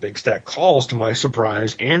folds, but the big stack calls to my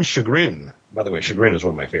surprise and chagrin. By the way, chagrin is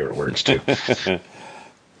one of my favorite words, too.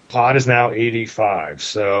 Pot is now 85.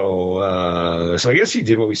 So I guess he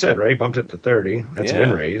did what we said, right? Bumped it to 30. That's a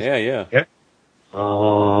min raise. Yeah.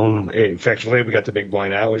 Effectively, we got the big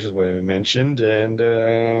blind out, which is what I mentioned,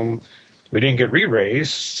 and we didn't get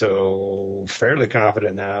re-raised, so fairly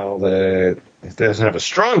confident now that if it doesn't have a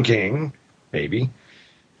strong king, maybe.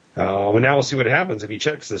 And now we'll see what happens if he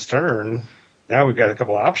checks this turn. Now we've got a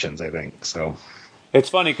couple of options, I think. So it's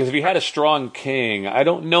funny because if he had a strong king, I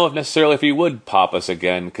don't know if necessarily if he would pop us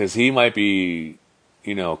again, because he might be,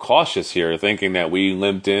 cautious here, thinking that we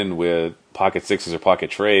limped in with pocket 6s or pocket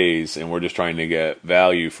trays, and we're just trying to get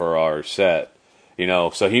value for our set.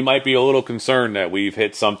 So he might be a little concerned that we've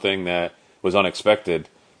hit something that was unexpected,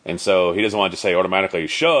 and so he doesn't want to say automatically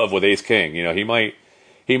shove with ace king. He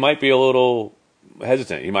might be a little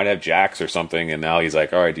hesitant. He might have jacks or something, and now he's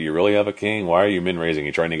like, all right, do you really have a king? Why are you min raising?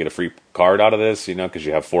 You trying to get a free card out of this, because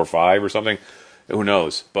you have 4-5 or something? Who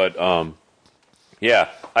knows? But yeah,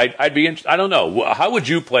 I'd be I don't know. How would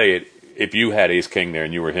you play it if you had ace king there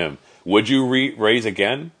and you were him? Would you raise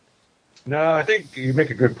again? No, I think you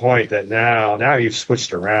make a good point that now you've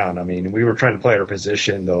switched around. I mean, we were trying to play our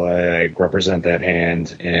position to represent that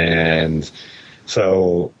hand, and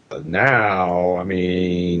so now, I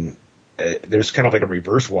mean, there's kind of like a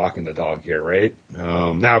reverse walking the dog here, right?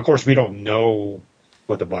 Now, of course, we don't know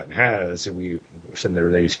what the button has. We send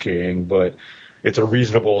their ace king, but it's a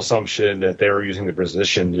reasonable assumption that they were using the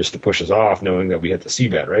position just to push us off, knowing that we had the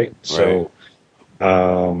c-bet, right? So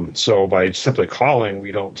by simply calling,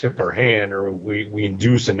 we don't tip our hand, or we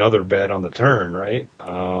induce another bet on the turn, right?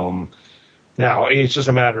 Now, it's just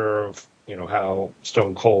a matter of how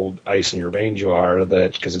stone cold ice in your veins you are,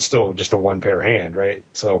 because it's still just a one pair hand, right?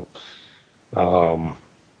 So. Yeah,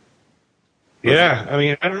 I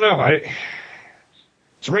mean, I don't know.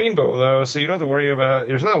 It's rainbow though, so you don't have to worry about.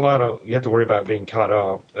 There's not a lot you have to worry about being caught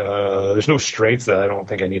up. There's no straights that I don't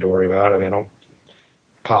think I need to worry about. I mean,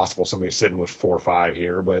 possible somebody's sitting with 4-5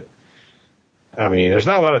 here, but I mean, there's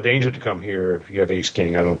not a lot of danger to come here if you have ace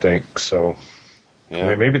king. I don't think so. Yeah. I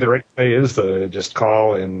mean, maybe the right way is to just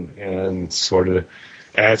call and sort of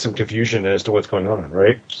add some confusion as to what's going on,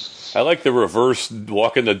 right? I like the reverse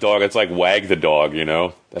walking the dog. It's like wag the dog, you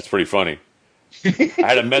know? That's pretty funny. I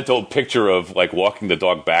had a mental picture of like walking the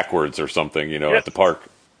dog backwards or something, you know, at the park.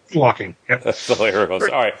 Walking. Yep. That's hilarious.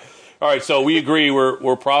 All right. So we agree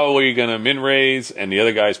we're probably going to min raise, and the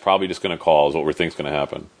other guy's probably just going to call. Is what we think's going to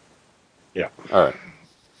happen. Yeah. All right.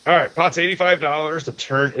 All right. Pot's $85. The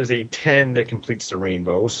turn is a 10 that completes the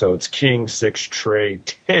rainbow. So it's king 6 tray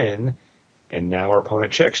 10, and now our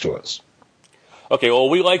opponent checks to us. Okay. Well,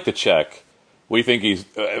 we like the check. We think he's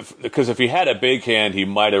because if he had a big hand, he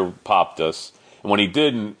might have popped us. And when he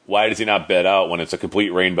didn't, why does he not bet out when it's a complete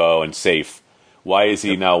rainbow and safe? Why is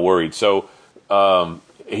he now worried? So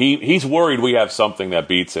he's worried we have something that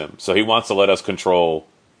beats him. So he wants to let us control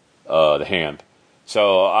the hand.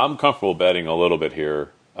 So I'm comfortable betting a little bit here.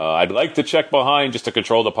 I'd like to check behind just to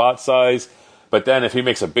control the pot size. But then if he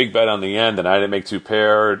makes a big bet on the end and I didn't make two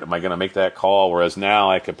paired, am I going to make that call? Whereas now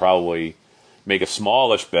I could probably make a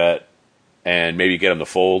smallish bet and maybe get him to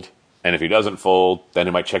fold. And if he doesn't fold, then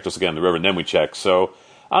he might check us again on the river, and then we check. So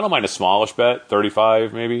I don't mind a smallish bet,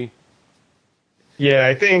 35 maybe. Yeah,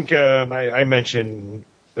 I think I mentioned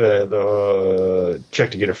the check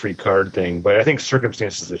to get a free card thing, but I think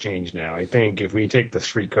circumstances have changed now. I think if we take this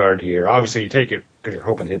free card here, obviously you take it because you're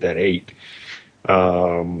hoping to hit that 8.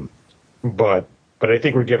 But I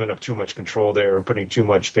think we're giving up too much control there and putting too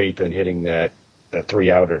much faith in hitting that 3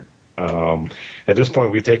 outer. At this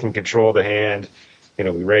point, we've taken control of the hand. You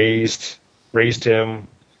know, we raised him.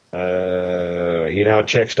 He now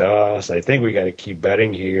checks to us. I think we got to keep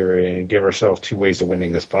betting here and give ourselves 2 ways of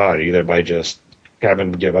winning this pot, either by just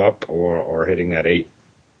having to give up or hitting that 8.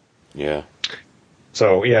 Yeah.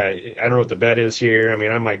 So, yeah, I don't know what the bet is here. I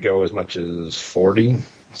mean, I might go as much as 40,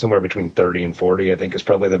 somewhere between 30 and 40, I think is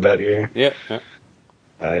probably the bet here. Yeah.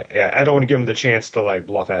 I don't want to give him the chance to like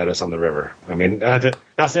bluff at us on the river. I mean, not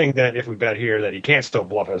saying that if we bet here that he can't still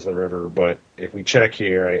bluff us on the river, but if we check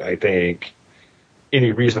here, I think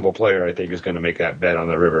any reasonable player, I think, is going to make that bet on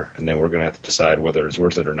the river, and then we're going to have to decide whether it's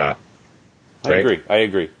worth it or not. Right? I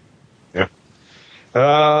agree. Yeah.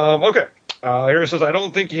 Okay. Here it says, I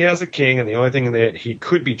don't think he has a king, and the only thing that he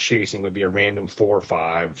could be chasing would be a random 4 or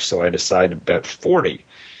 5, so I decided to bet 40.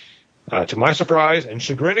 To my surprise and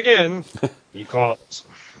chagrin again, he calls.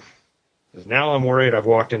 Because now I'm worried I've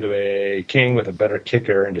walked into a king with a better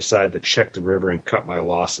kicker and decided to check the river and cut my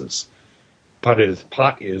losses. Pot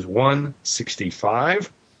is 165,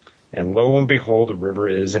 and lo and behold, the river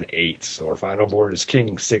is an 8. So our final board is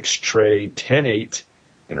king 6 tray 10-8,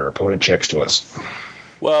 and our opponent checks to us.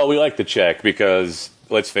 Well, we like the check because,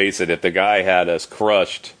 let's face it, if the guy had us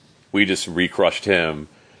crushed, we just re-crushed him.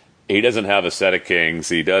 He doesn't have a set of kings.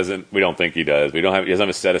 We don't think he does. He doesn't have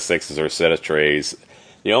a set of 6s or a set of trays.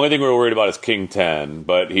 The only thing we're worried about is king 10,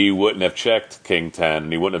 but he wouldn't have checked king 10,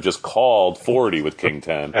 and he wouldn't have just called 40 with king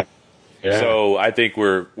 10. Yeah. So I think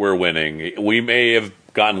we're winning. We may have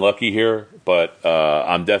gotten lucky here, but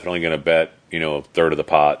I'm definitely going to bet, a third of the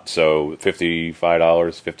pot. So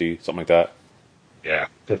 $55, 50, something like that. Yeah,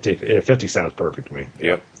 50 sounds perfect to me.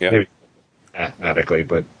 Yep. Maybe mathematically,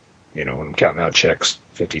 but when I'm counting out checks,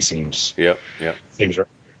 50 seems. Yep. Seems right.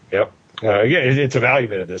 Yep. It's a value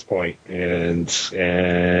bet at this point, and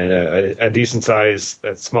a decent size,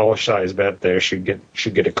 that smallish size bet there should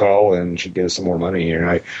get a call and should get us some more money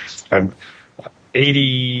here. I'm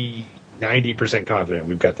 80-90% confident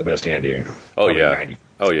we've got the best hand here. Oh yeah. 90.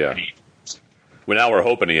 Oh yeah. Well, now we're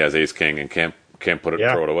hoping he has ace king and can't throw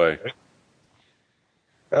it away.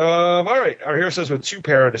 All right. Our hero says with 2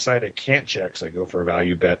 pair, I decide I can't check, so I go for a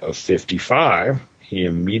value bet of 55. He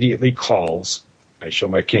immediately calls. I show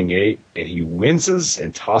my king 8, and he winces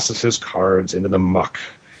and tosses his cards into the muck.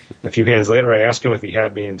 A few hands later, I asked him if he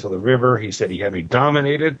had me until the river. He said he had me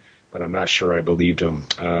dominated, but I'm not sure I believed him.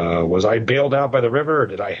 Was I bailed out by the river, or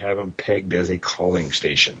did I have him pegged as a calling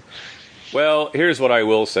station? Well, here's what I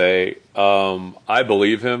will say. I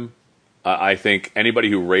believe him. I think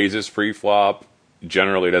anybody who raises pre-flop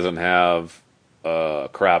generally doesn't have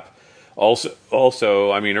crap.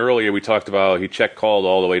 Also, I mean, earlier we talked about he check called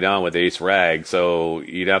all the way down with ace rag, so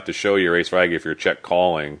you'd have to show your ace rag if you're check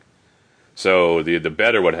calling. So the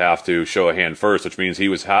bettor would have to show a hand first, which means he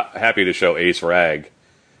was happy to show ace rag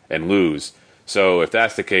and lose. So if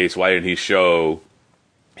that's the case, why didn't he show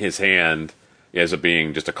his hand as it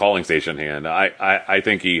being just a calling station hand? I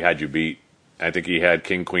think he had you beat. I think he had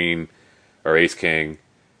king queen or ace king,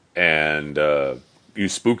 and you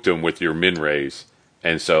spooked him with your min raise.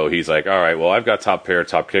 And so he's like, all right, well, I've got top pair,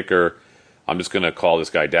 top kicker. I'm just going to call this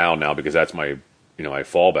guy down now because that's my, my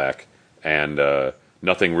fallback. And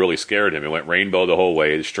nothing really scared him. It went rainbow the whole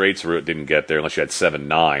way. The straights route didn't get there unless you had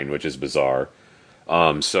 7-9, which is bizarre.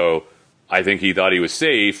 So I think he thought he was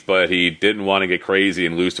safe, but he didn't want to get crazy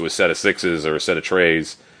and lose to a set of sixes or a set of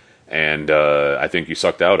trays. And I think you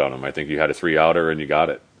sucked out on him. I think you had a 3-outer and you got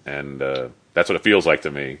it. And that's what it feels like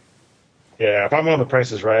to me. Yeah, if I'm on the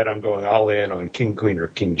Price is Right, I'm going all in on King, Queen, or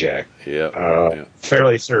King, Jack. Yeah.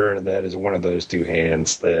 Fairly certain that is one of those two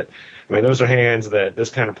hands that, I mean, those are hands that this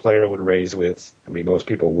kind of player would raise with. I mean, most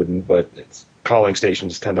people wouldn't, but calling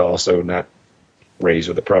stations tend to also not raise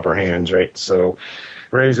with the proper hands, right? So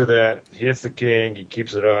raise with that. He hits the king. He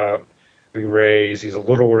keeps it up. We raise. He's a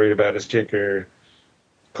little worried about his kicker.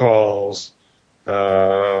 Calls.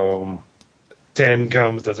 10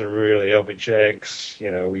 comes, doesn't really help. He checks.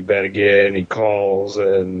 We bet again. He calls,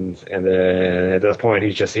 and then at that point,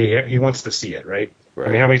 he's just he wants to see it, right? I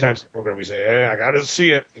mean, how many times in the program we say, "Hey, I got to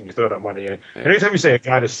see it," and you throw that money in. Yeah. Anytime you say, "I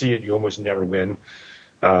got to see it," you almost never win,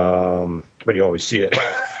 but you always see it.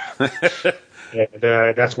 And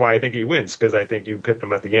that's why I think he wins, because I think you picked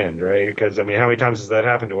him at the end, right? Because, I mean, how many times has that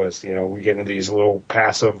happened to us? We get into these little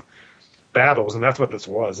passive battles, and that's what this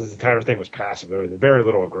was. This entire thing was passive. There was very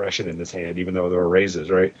little aggression in this hand, even though there were raises,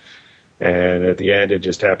 right? And at the end, it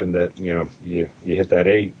just happened that, you hit that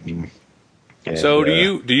 8. And, so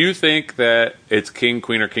do you think that it's King,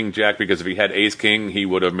 Queen, or King, Jack? Because if he had Ace, King, he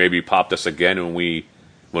would have maybe popped us again when we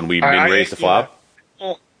min-raised the flop?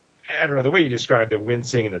 Well, I don't know, the way you described the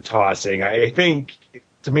wincing and the tossing, I think,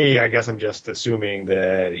 to me, I guess I'm just assuming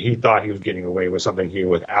that he thought he was getting away with something here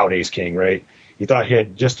without Ace King, right? He thought he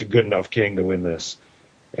had just a good enough king to win this.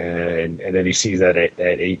 And then he sees that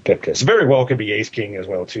 8 pip test. Very well could be Ace King as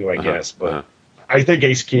well, too, I guess. But I think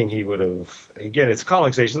Ace King, he would have, again, it's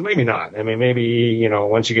calling stations, maybe not. I mean, maybe,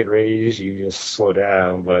 once you get raised, you just slow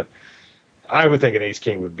down. But I would think an Ace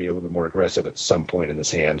King would be a little bit more aggressive at some point in this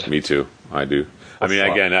hand. Me too. I do. I mean,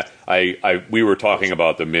 again, we were talking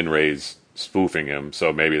about the min raise spoofing him,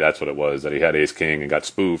 so maybe that's what it was, that he had Ace King and got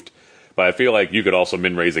spoofed. But I feel like you could also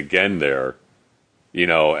min raise again there,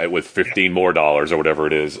 with $15 more or whatever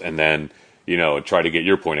it is, and then, try to get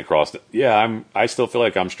your point across. I still feel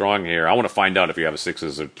like I'm strong here. I want to find out if you have a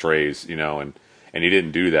sixes or trays, and he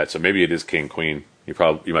didn't do that. So maybe it is King, Queen. You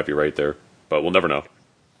might be right there, but we'll never know.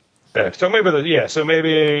 So maybe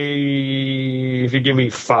if you give me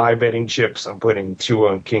 5 betting chips, I'm putting 2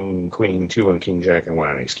 on King, Queen, 2 on King, Jack, and 1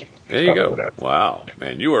 on Ace King. There you go. Wow,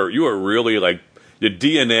 man, you are really like your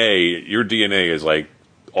DNA is like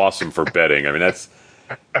awesome for betting. I mean,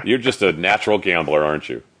 you're just a natural gambler, aren't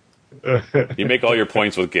you? You make all your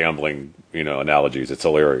points with gambling, analogies. It's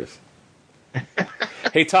hilarious.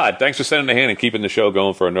 Hey, Todd, thanks for sending the hand and keeping the show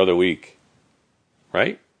going for another week.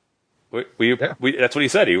 Right? That's what he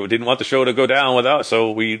said. He didn't want the show to go down without,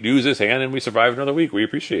 so we used his hand and we survived another week. We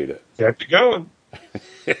appreciate it. Kept it going.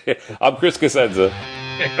 I'm Chris Cosenza.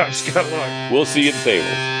 I'm Scott Long. We'll see you at the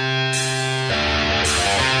tables.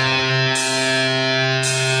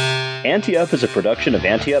 Ante Up is a production of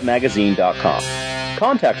AnteUpMagazine.com.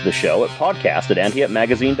 Contact the show at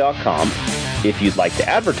podcast@AnteUpMagazine.com. If you'd like to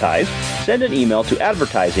advertise, send an email to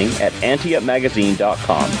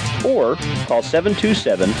advertising@AnteUpMagazine.com or call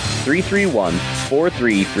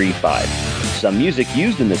 727-331-4335. Some music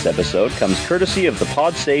used in this episode comes courtesy of the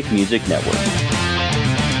PodSafe Music Network.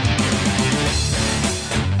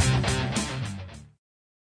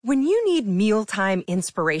 When you need mealtime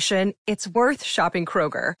inspiration, it's worth shopping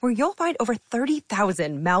Kroger, where you'll find over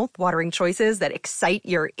 30,000 mouth-watering choices that excite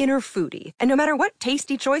your inner foodie. And no matter what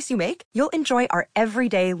tasty choice you make, you'll enjoy our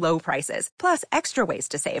everyday low prices, plus extra ways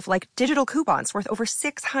to save, like digital coupons worth over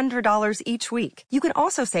 $600 each week. You can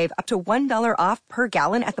also save up to $1 off per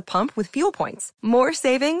gallon at the pump with fuel points. More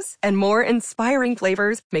savings and more inspiring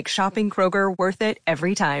flavors make shopping Kroger worth it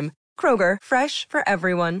every time. Kroger, fresh for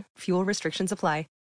everyone. Fuel restrictions apply.